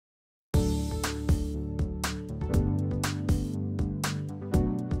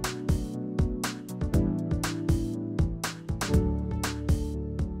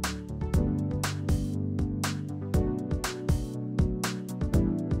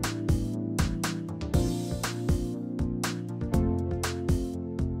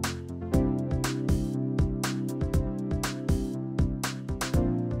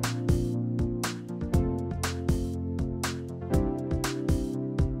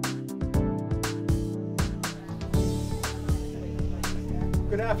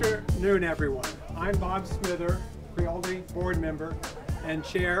afternoon, everyone. I'm Bob Smither, Crealde board member and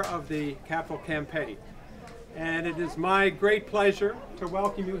chair of the Capital Campaign. And it is my great pleasure to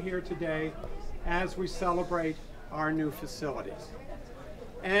welcome you here today as we celebrate our new facilities.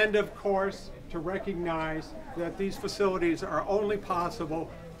 And of course, to recognize that these facilities are only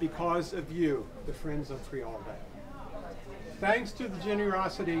possible because of you, the Friends of Crealde. Thanks to the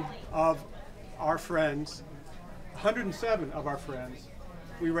generosity of our friends, 107 of our friends,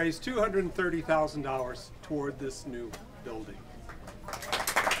 we raised $230,000 toward this new building.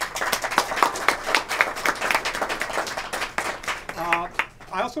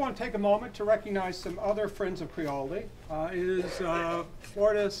 I also want to take a moment to recognize some other friends of Crealde. Is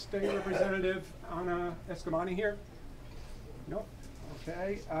Florida State Representative Anna Escamani here? No?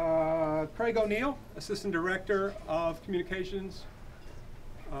 Okay. Craig O'Neill, Assistant Director of Communications,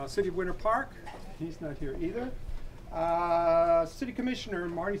 City of Winter Park. He's not here either. City Commissioner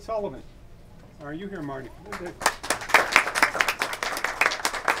Marty Sullivan. Are you here, Marty?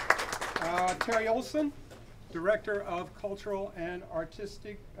 Terry Olson, Director of Cultural and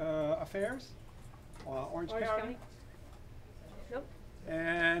Artistic Affairs, Orange County. Nope.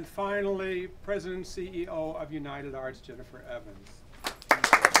 And finally, President and CEO of United Arts, Jennifer Evans.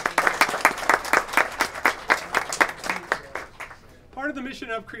 Part of the mission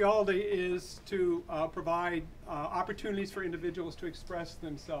of Crealde is to provide opportunities for individuals to express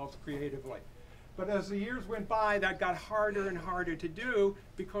themselves creatively. But as the years went by, that got harder and harder to do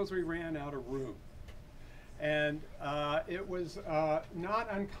because we ran out of room. And it was not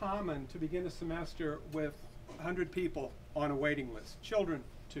uncommon to begin a semester with 100 people on a waiting list, children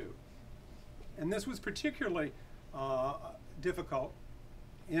too. And this was particularly difficult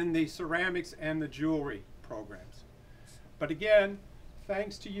in the ceramics and the jewelry programs. But again,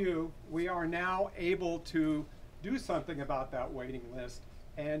 thanks to you, we are now able to do something about that waiting list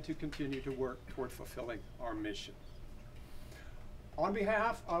and to continue to work toward fulfilling our mission. On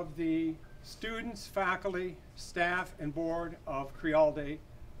behalf of the students, faculty, staff, and board of Crealde,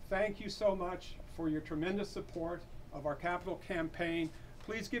 thank you so much for your tremendous support of our capital campaign.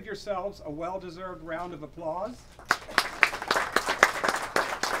 Please give yourselves a well-deserved round of applause.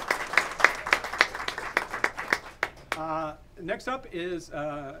 Next up is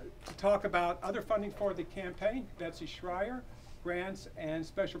to talk about other funding for the campaign, Betsy Schreier, Grants and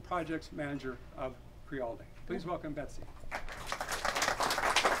Special Projects Manager of Crealde. Please welcome Betsy.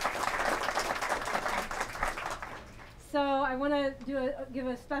 So I want to give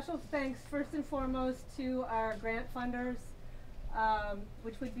a special thanks first and foremost to our grant funders,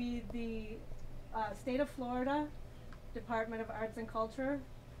 which would be the State of Florida Department of Arts and Culture,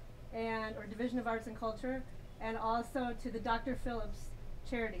 or Division of Arts and Culture, and also to the Dr. Phillips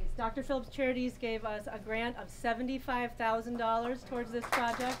Charities. Dr. Phillips Charities gave us a grant of $75,000 towards this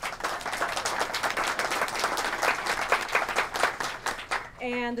project.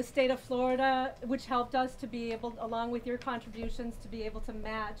 And the state of Florida, which helped us to be able, along with your contributions, to be able to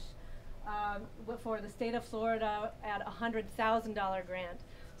match for the state of Florida at a $100,000 grant.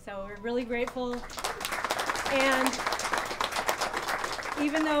 So we're really grateful. And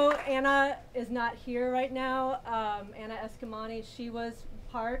even though Anna is not here right now, Anna Escamani, she was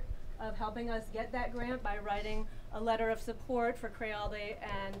part of helping us get that grant by writing a letter of support for Crealde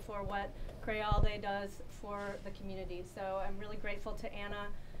and for what Crealde does for the community. So I'm really grateful to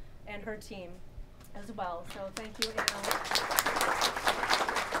Anna and her team as well. So thank you, Anna.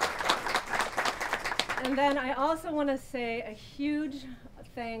 And then I also want to say a huge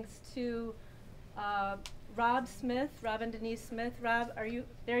thanks to Rob and Denise Smith. Rob, are you,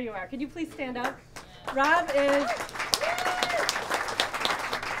 there you are. Can you please stand up? Rob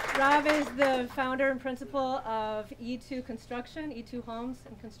is the founder and principal of E2 Construction, E2 Homes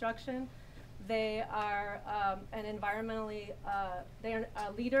and Construction. They are an environmentally, they are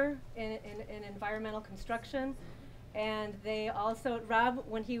a leader in environmental construction. And they also, Rob,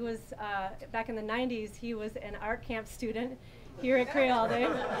 when he was back in the 90s, he was an art camp student here at Crealde.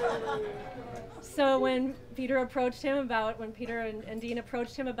 So when Peter approached him about, when Peter and Dean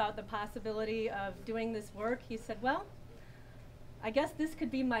approached him about the possibility of doing this work, he said, well, I guess this could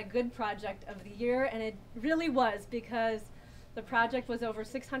be my good project of the year. And it really was, because the project was over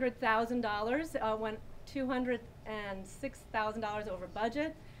 $600,000, went $206,000 over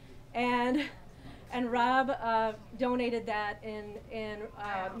budget. And Rob donated that in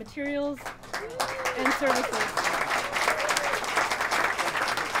materials and services.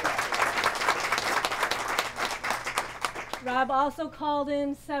 Rob also called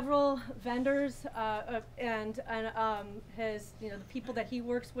in several vendors and his, the people that he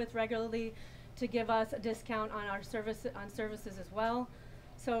works with regularly to give us a discount on our services as well.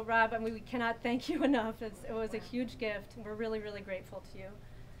 So Rob, I mean, we cannot thank you enough. It was a huge gift. We're really, really grateful to you.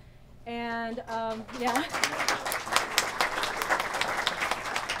 And yeah.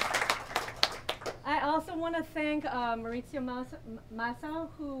 I also want to thank Maurizio Massa,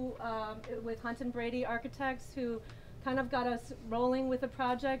 who with Hunt and Brady Architects, who kind of got us rolling with the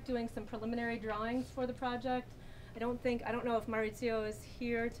project, doing some preliminary drawings for the project. I don't know if Maurizio is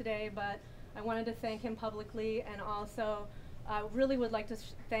here today, but I wanted to thank him publicly, and also really would like to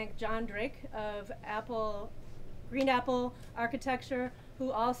thank John Drake of Green Apple Architecture,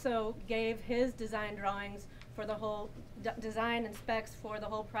 who also gave his design drawings for the whole design and specs for the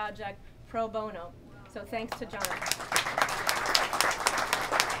whole project pro bono. So thanks to John.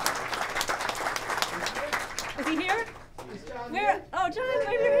 Is he here? Is John Where? here? Oh, John,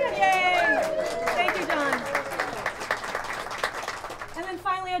 wave your hand. Yay! Thank you, John. And then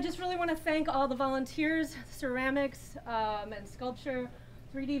finally, I just really want to thank all the volunteers, ceramics and sculpture,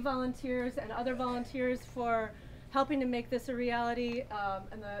 3D volunteers, and other volunteers for helping to make this a reality,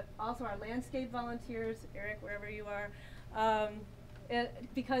 and also our landscape volunteers, Eric, wherever you are,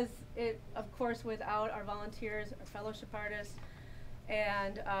 because of course, without our volunteers, our fellowship artists,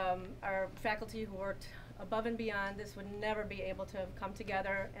 and our faculty who worked above and beyond, this would never be able to have come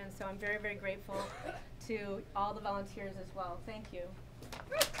together, and so I'm very, very grateful to all the volunteers as well. Thank you.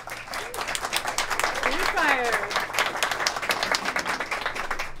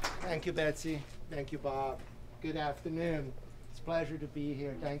 Thank you, Betsy. Thank you, Bob. Good afternoon. It's a pleasure to be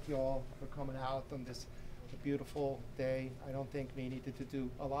here. Thank you all for coming out on this beautiful day. I don't think we needed to do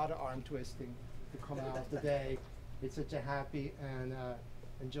a lot of arm twisting to come out today. It's such a happy and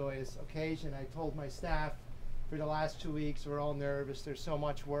joyous occasion. I told my staff for the last 2 weeks, we're all nervous. There's so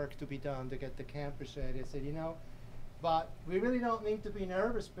much work to be done to get the campus ready. I said, you know, but we really don't need to be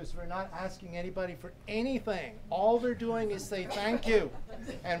nervous because we're not asking anybody for anything. All we're doing is say thank you.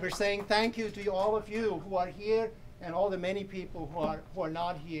 And we're saying thank you to all of you who are here and all the many people who are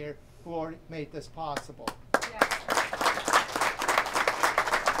not here who made this possible.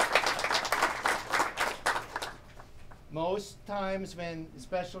 Most times when,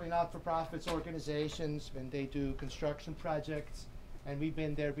 especially not-for-profits organizations, when they do construction projects, and we've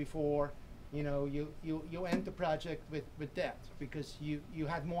been there before, you know, you end the project with debt because you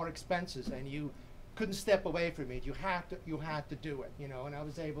had more expenses and you couldn't step away from it. You had to do it, you know. And I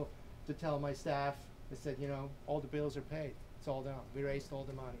was able to tell my staff, I said, you know, all the bills are paid. It's all done. We raised all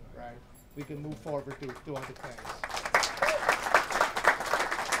the money, right? We can move forward to do other things.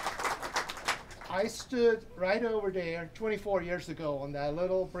 I stood right over there 24 years ago on that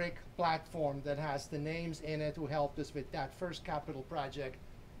little brick platform that has the names in it who helped us with that first capital project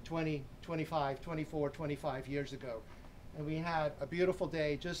 25 years ago. And we had a beautiful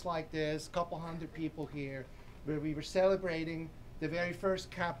day just like this, a couple hundred people here, where we were celebrating the very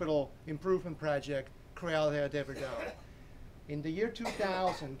first capital improvement project Crealde had ever done. In the year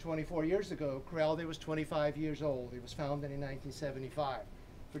 2000, 24 years ago, Crealde was 25 years old. It was founded in 1975.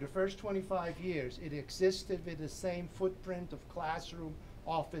 For the first 25 years, it existed with the same footprint of classroom,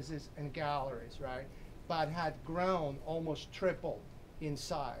 offices, and galleries, right? But had grown almost triple in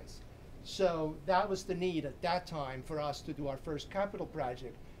size. So that was the need at that time for us to do our first capital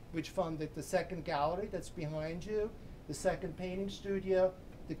project, which funded the second gallery that's behind you, the second painting studio,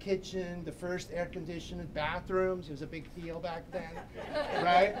 the kitchen, the first air-conditioned bathrooms. It was a big deal back then,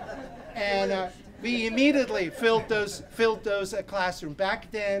 right? And we immediately filled those classrooms.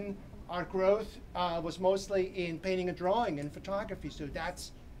 Back then, our growth was mostly in painting and drawing and photography. So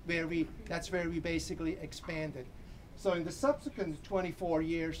that's where we basically expanded. So in the subsequent 24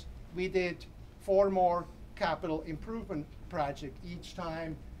 years, we did 4 more capital improvement projects, each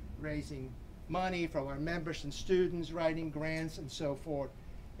time raising money from our members and students, writing grants, and so forth.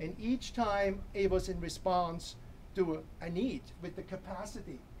 And each time it was in response to a need, with the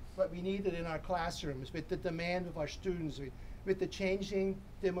capacity, what we needed in our classrooms, with the demand of our students, with the changing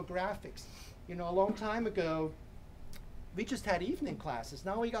demographics. You know, a long time ago, we just had evening classes.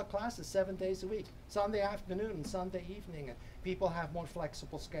 Now we got classes 7 days a week, Sunday afternoon and Sunday evening, and people have more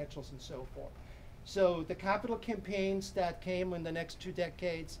flexible schedules and so forth. So the capital campaigns that came in the next 2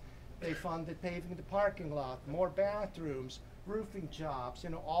 decades, they funded paving the parking lot, more bathrooms, roofing jobs, you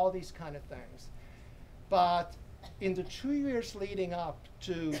know, all these kind of things. But in the 2 years leading up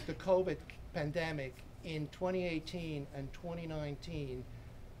to the COVID pandemic in 2018 and 2019,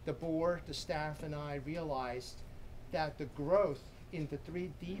 the board, the staff, and I realized that the growth in the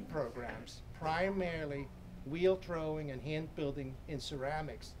 3D programs, primarily wheel throwing and hand building in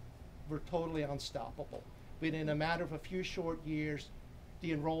ceramics, were totally unstoppable. Within a matter of a few short years,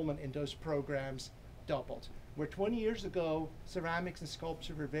 the enrollment in those programs doubled. Where 20 years ago, ceramics and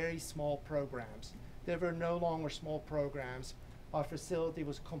sculpture were very small programs. They were no longer small programs. Our facility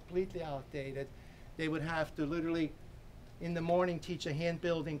was completely outdated. They would have to literally, in the morning, teach a hand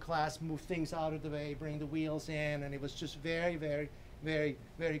building class, move things out of the way, bring the wheels in, and it was just very, very, very,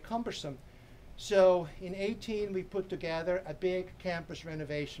 very cumbersome. So in 18, we put together a big campus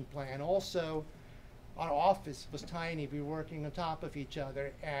renovation plan. Also, our office was tiny. We were working on top of each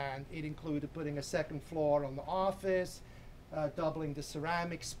other, and it included putting a second floor on the office, doubling the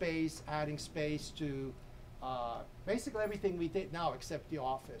ceramic space, adding space to basically everything we did now except the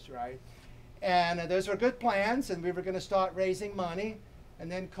office, right? And those were good plans, and we were going to start raising money,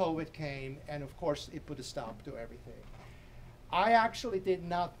 and then COVID came, and of course it put a stop to everything. I actually did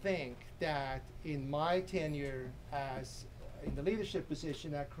not think that in my tenure as in the leadership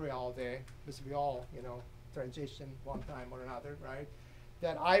position at Crealde, because we all, you know, transition one time or another, right,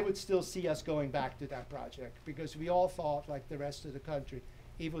 that I would still see us going back to that project, because we all thought, like the rest of the country,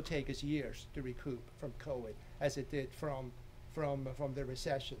 it would take us years to recoup from COVID, as it did from the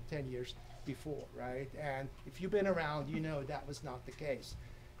recession 10 years before, right? And if you've been around, you know that was not the case.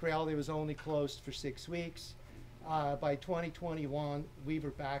 Crealde was only closed for 6 weeks. By 2021, we were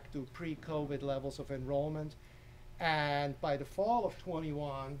back to pre-COVID levels of enrollment. And by the fall of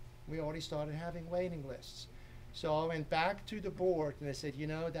 21, we already started having waiting lists. So I went back to the board and I said, you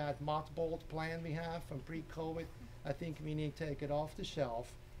know, that mothballed plan we have from pre-COVID, I think we need to take it off the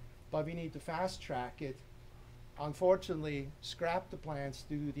shelf, but we need to fast track it. Unfortunately, scrap the plans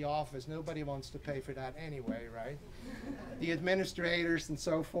to the office. Nobody wants to pay for that anyway, right? The administrators and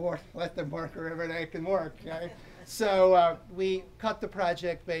so forth, let them work wherever they can work, okay? So we cut the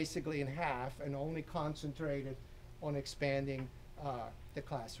project basically in half and only concentrated on expanding the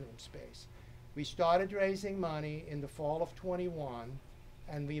classroom space. We started raising money in the fall of 21,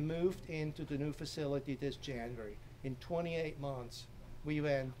 and we moved into the new facility this January. In 28 months, we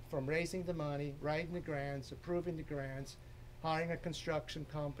went from raising the money, writing the grants, approving the grants, hiring a construction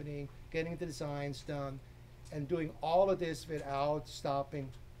company, getting the designs done, and doing all of this without stopping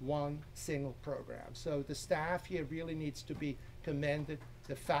one single program. So the staff here really needs to be commended,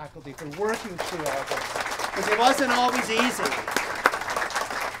 the faculty, for working through all this, because it wasn't always easy.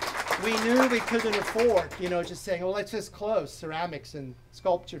 We knew we couldn't afford, you know, just saying, well, let's just close ceramics and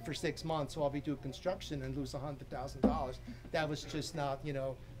sculpture for 6 months while we do construction and lose $100,000. That was just not, you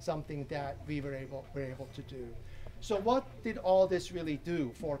know, something that we were able to do. So what did all this really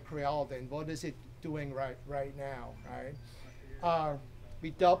do for Crealde, and what is it doing right now, right? We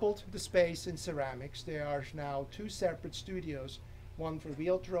doubled the space in ceramics. There are now 2 separate studios, one for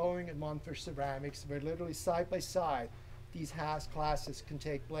wheel drawing and one for ceramics. We're literally side by side. These classes can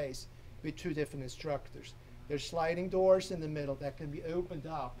take place with 2 different instructors. There's sliding doors in the middle that can be opened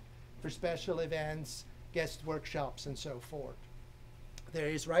up for special events, guest workshops, and so forth. There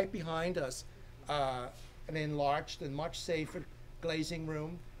is right behind us an enlarged and much safer glazing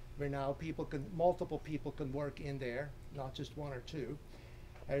room where now multiple people can work in there, not just 1 or 2.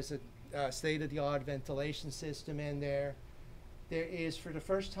 There's a state-of-the-art ventilation system in there. There is, for the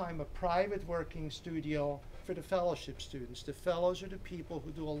first time, a private working studio for the fellowship students. The fellows are the people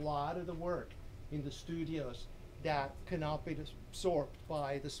who do a lot of the work in the studios that cannot be absorbed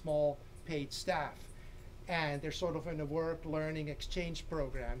by the small paid staff. And they're sort of in a work learning exchange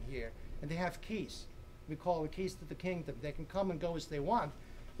program here. And they have keys. We call it keys to the kingdom. They can come and go as they want.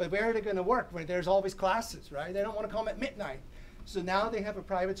 But where are they going to work when there's always classes, right? They don't want to come at midnight. So now they have a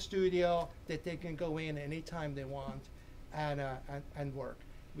private studio that they can go in anytime they want and work.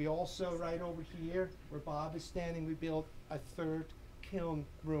 We also, right over here, where Bob is standing, we built a 3rd kiln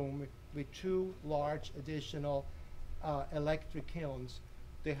room with 2 large additional electric kilns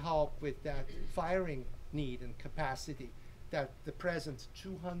to help with that firing need and capacity that the present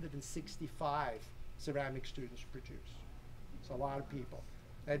 265 ceramic students produce. It's a lot of people.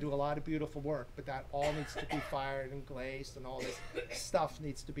 They do a lot of beautiful work, but that all needs to be fired and glazed, and all this stuff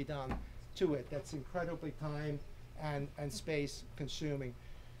needs to be done to it. That's incredibly time and space consuming.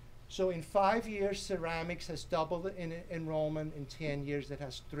 So in 5 years, ceramics has doubled in enrollment. In 10 years, it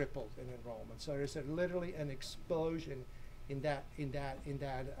has tripled in enrollment. So there's literally an explosion in that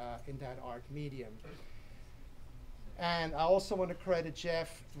art medium. And I also want to credit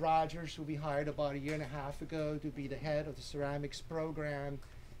Jeff Rogers, who we hired about 1.5 years ago to be the head of the ceramics program.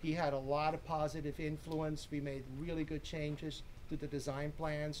 He had a lot of positive influence. We made really good changes to the design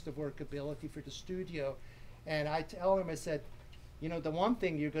plans, the workability for the studio. And I tell him, I said, you know, the one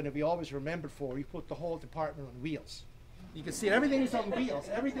thing you're going to be always remembered for, you put the whole department on wheels. You can see everything's on wheels,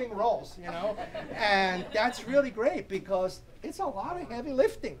 everything rolls, you know, and that's really great because it's a lot of heavy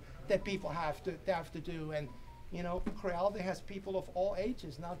lifting that people have to do, and you know, Crealde has people of all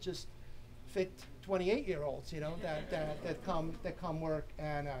ages, not just fit 28-year-olds, you know, that come work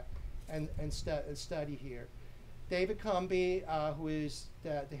and study here. David Cumby, who is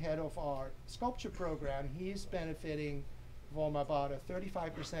the head of our sculpture program, he's benefiting from about a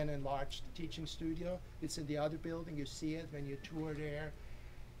 35% enlarged teaching studio. It's in the other building. You see it when you tour there.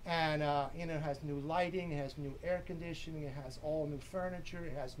 And you know, it has new lighting, it has new air conditioning, it has all new furniture,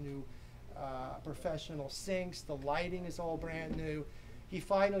 it has new professional sinks. The lighting is all brand new. He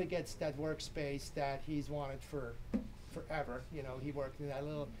finally gets that workspace that he's wanted for forever. You know, he worked in that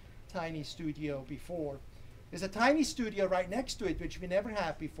little tiny studio before. There's a tiny studio right next to it, which we never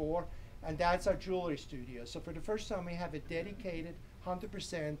had before, and that's our jewelry studio. So for the first time, we have it dedicated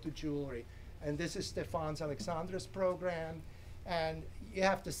 100% to jewelry. And this is Stefan's Alexandra's program, and you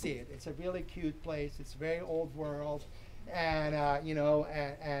have to see it. It's a really cute place. It's very old world, and you know,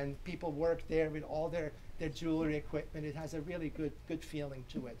 and people work there with all their jewelry equipment. It has a really good feeling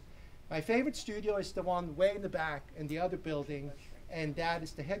to it. My favorite studio is the one way in the back in the other building, and that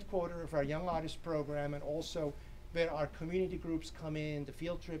is the headquarters of our Young Artist program, and also where our community groups come in, the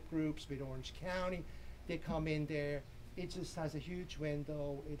field trip groups with Orange County, they come in there. It just has a huge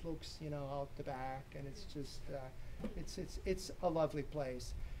window. It looks, you know, out the back, and it's just, it's a lovely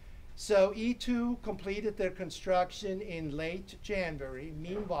place. So E2 completed their construction in late January.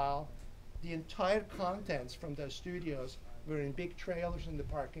 Meanwhile, the entire contents from those studios were in big trailers in the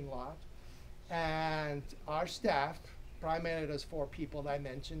parking lot, and our staff, primarily those 4 people I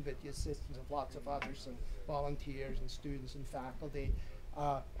mentioned, with the assistance of lots of others and volunteers and students and faculty,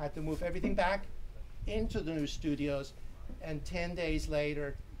 had to move everything back into the new studios. And 10 days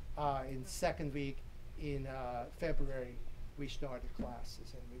later, in second week in February, we started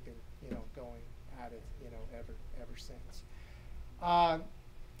classes, and we've been, you know, going at it, you know, ever since.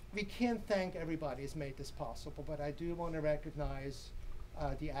 We can't thank everybody who's made this possible, but I do want to recognize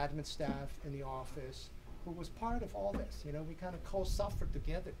the admin staff in the office who was part of all this. You know, we kind of co-suffered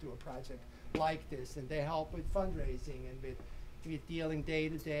together through a project like this, and they help with fundraising and with dealing day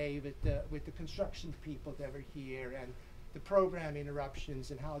to day with the construction people that were here, and the program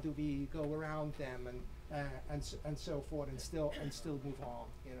interruptions, and how do we go around them, and so forth, and still move on,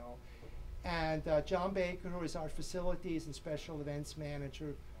 you know. And John Baker, who is our facilities and special events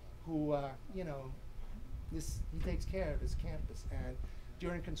manager, who you know, he takes care of his campus, and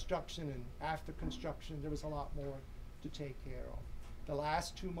during construction and after construction, there was a lot more to take care of. The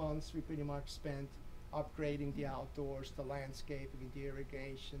last 2 months, we pretty much spent upgrading the outdoors, the landscaping, the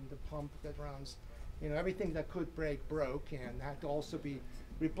irrigation, the pump that runs, you know, everything that could break broke and had to also be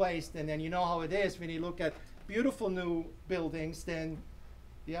replaced. And then you know how it is when you look at beautiful new buildings, then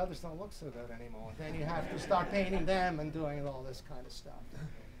the others don't look so good anymore. Then you have to start painting them and doing all this kind of stuff.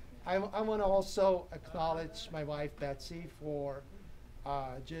 I want to also acknowledge my wife, Betsy, for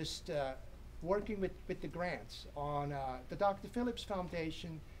just working with the grants on the Dr. Phillips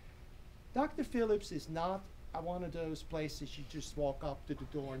Foundation. Dr. Phillips is not one of those places you just walk up to the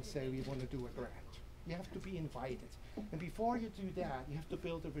door and say, we want to do a grant. You have to be invited. And before you do that, you have to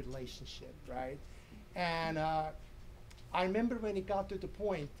build a relationship, right? And I remember when it got to the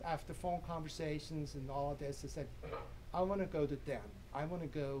point, after phone conversations and all of this, I said, I want to go to them. I want to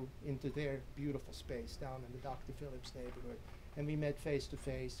go into their beautiful space down in the Dr. Phillips neighborhood. And we met face to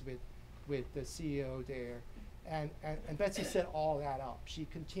face with the CEO there. And Betsy set all that up. She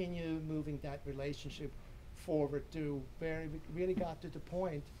continued moving that relationship forward to where we really got to the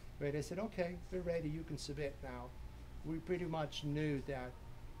point where they said, okay, we're ready, you can submit now. We pretty much knew that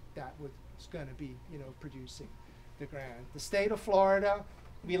that was going to be, you know, producing the grant. The state of Florida,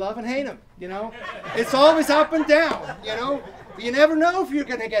 we love and hate them, you know. It's always up and down, you know. You never know if you're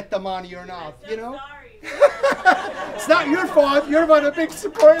going to get the money or not, you know. It's not your fault. You're one of the big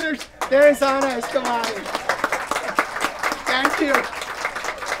supporters. There's Anna Escalani. Thank you.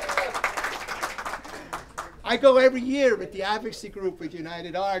 I go every year with the advocacy group with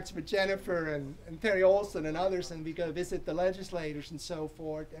United Arts, with Jennifer and Terry Olson and others, and we go visit the legislators and so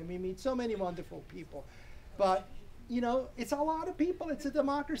forth, and we meet so many wonderful people. But, you know, it's a lot of people. It's a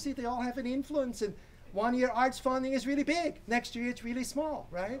democracy. They all have an influence, and one year arts funding is really big. Next year it's really small,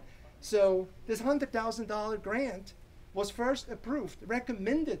 right? So this $100,000 grant was first approved,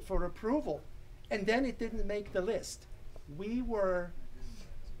 recommended for approval, and then it didn't make the list. We were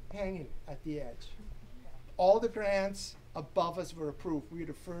hanging at the edge. All the grants above us were approved. We were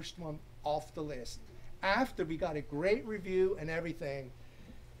the first one off the list. After we got a great review and everything,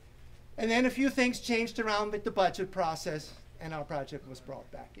 And then a few things changed around with the budget process, and our project was brought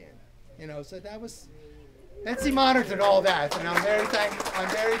back in. You know, so Betsy monitored all that, and I'm very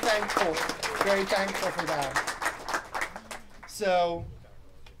thankful for that. So,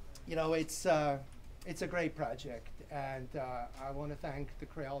 you know, it's a great project, and I want to thank the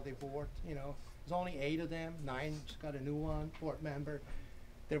Crealde board. You know, there's only 8 of them, 9 just got a new one, board member.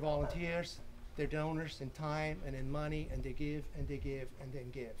 They're volunteers, they're donors in time and in money, and they give and they give and then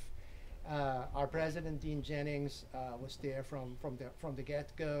give. Our president, Dean Jennings, was there from the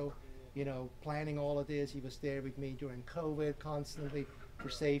get-go, you know, planning all of this. He was there with me during COVID constantly for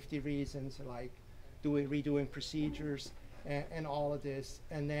safety reasons, like redoing procedures and all of this.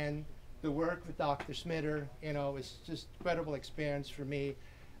 And then the work with Dr. Smitter, you know, is just incredible experience for me.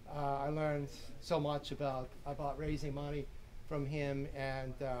 I learned so much about raising money from him,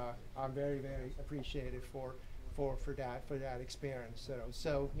 and I'm very, very appreciative for that experience.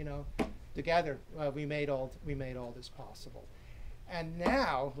 So you know, together we made all this possible. And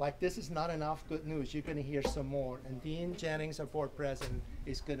now, like, this is not enough good news. You're going to hear some more. And Dean Jennings, our board president,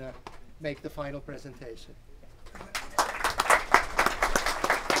 is going to make the final presentation.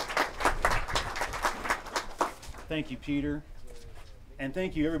 Thank you, Peter. And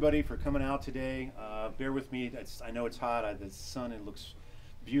thank you, everybody, for coming out today. Bear with me. I know it's hot. The sun, it looks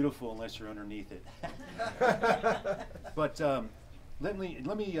beautiful unless you're underneath it. But let me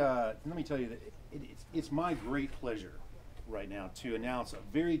tell you that it's my great pleasure right now to announce a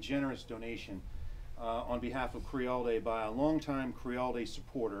very generous donation on behalf of Crealde by a longtime Crealde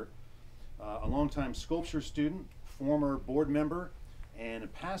supporter, a longtime sculpture student, former board member, and a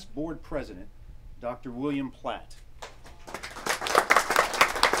past board president, Dr. William Platt.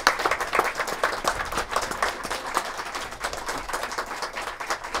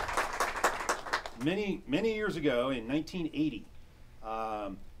 Many years ago, in 1980,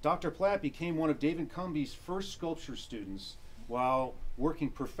 Dr. Platt became one of David Cumby's first sculpture students while working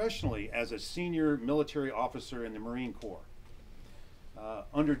professionally as a senior military officer in the Marine Corps.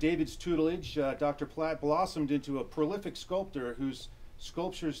 Under David's tutelage, Dr. Platt blossomed into a prolific sculptor whose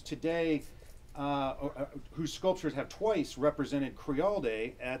sculptures have twice represented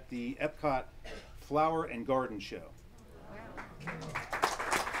Crealde at the Epcot Flower and Garden Show. Wow.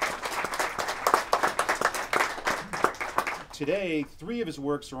 Today, 3 of his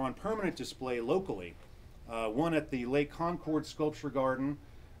works are on permanent display locally. One at the Lake Concord Sculpture Garden,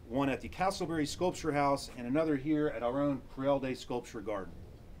 one at the Castleberry Sculpture House, and another here at our own Crealde Sculpture Garden.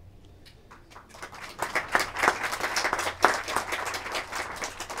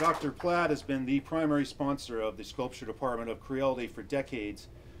 Dr. Platt has been the primary sponsor of the sculpture department of Crealde for decades,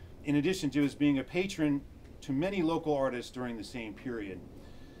 in addition to his being a patron to many local artists during the same period.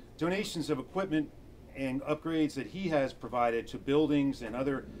 Donations of equipment and upgrades that he has provided to buildings and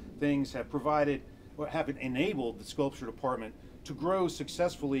other things have enabled the sculpture department to grow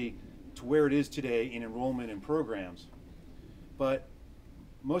successfully to where it is today in enrollment in programs. But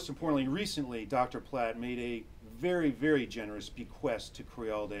most importantly, recently, Dr. Platt made a very, very generous bequest to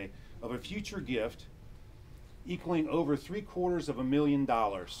Crealde of a future gift equaling over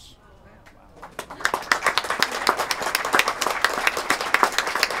 $750,000.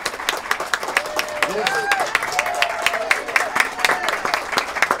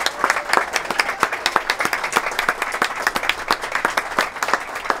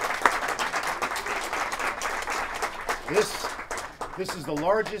 This is the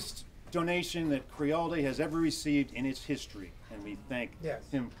largest donation that Crealde has ever received in its history, and we thank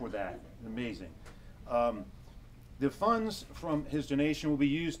him for that. Amazing. The funds from his donation will be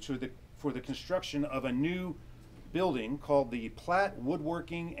used for the construction of a new building called the Platt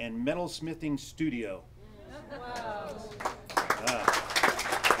Woodworking and Metalsmithing Studio. Wow.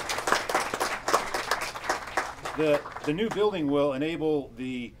 The new building will enable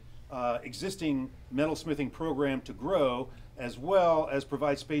the existing metalsmithing program to grow, as well as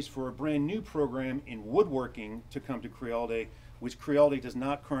provide space for a brand new program in woodworking to come to Crealde, which Crealde does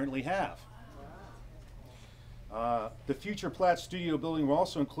not currently have. The future Platt Studio building will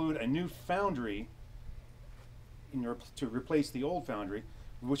also include a new foundry to replace the old foundry,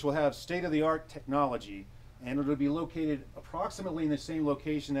 which will have state-of-the-art technology, and it will be located approximately in the same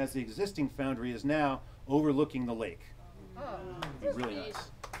location as the existing foundry is now, overlooking the lake. It'd be really nice.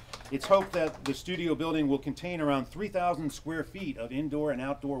 It's hoped that the studio building will contain around 3,000 square feet of indoor and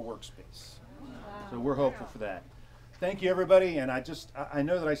outdoor workspace. So we're hopeful for that. Thank you, everybody, and I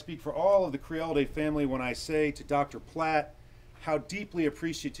know that I speak for all of the Crealde family when I say to Dr. Platt how deeply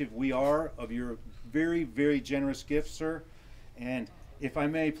appreciative we are of your very, very generous gift, sir. And if I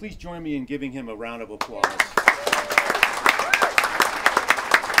may, please join me in giving him a round of applause.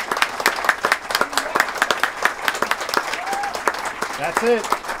 That's it.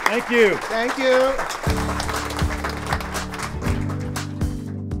 Thank you. Thank you.